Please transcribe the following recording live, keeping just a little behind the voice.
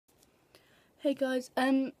Hey guys,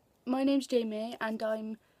 my name's Jamie and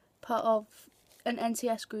I'm part of an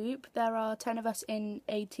NCS group. There are 10 of us in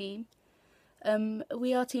a team.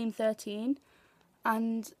 We are team 13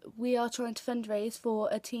 and we are trying to fundraise for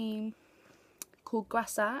a team called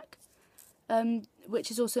Grassack,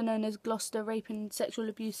 which is also known as Gloucester Rape and Sexual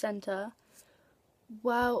Abuse Centre.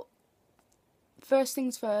 Well, first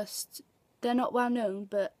things first, they're not well known,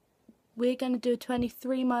 but we're going to do a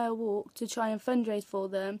 23-mile walk to try and fundraise for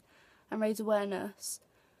them and raise awareness.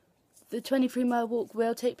 The 23-mile walk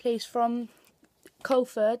will take place from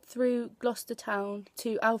Colford through Gloucester town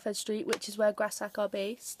to Alfred Street, which is where Grassack are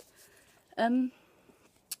based. The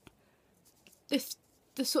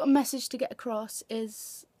sort of message to get across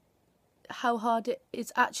is how hard it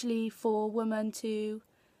is actually for women to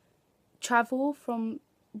travel from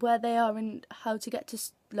where they are and how to get to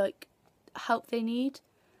help they need.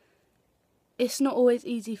 It's not always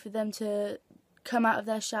easy for them to come out of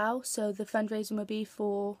their shell, so the fundraising will be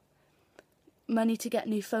for money to get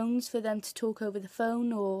new phones for them to talk over the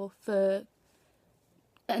phone, or for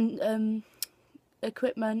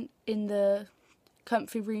equipment in the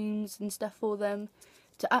comfy rooms and stuff for them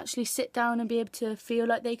to actually sit down and be able to feel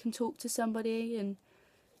like they can talk to somebody and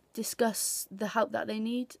discuss the help that they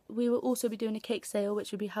need. We will also be doing a cake sale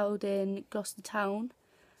which will be held in Gloucester town.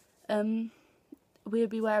 We'll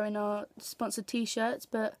be wearing our sponsored t-shirts,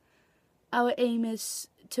 but our aim is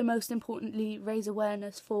to most importantly raise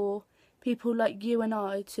awareness for people like you and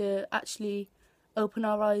I to actually open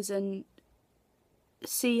our eyes and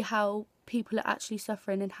see how people are actually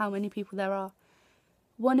suffering and how many people there are.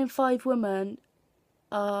 1 in 5 women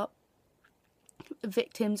are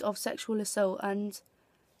victims of sexual assault, and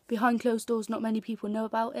behind closed doors not many people know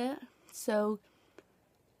about it. So,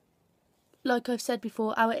 like I've said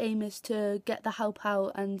before, our aim is to get the help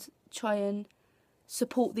out and try and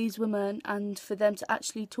support these women and for them to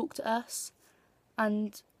actually talk to us,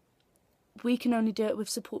 and we can only do it with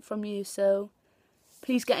support from you. So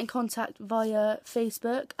please get in contact via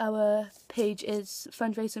Facebook. Our page is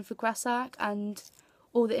Fundraising for Grassack and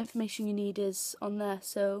all the information you need is on there.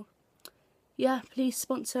 So yeah, please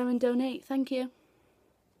sponsor and donate. Thank you.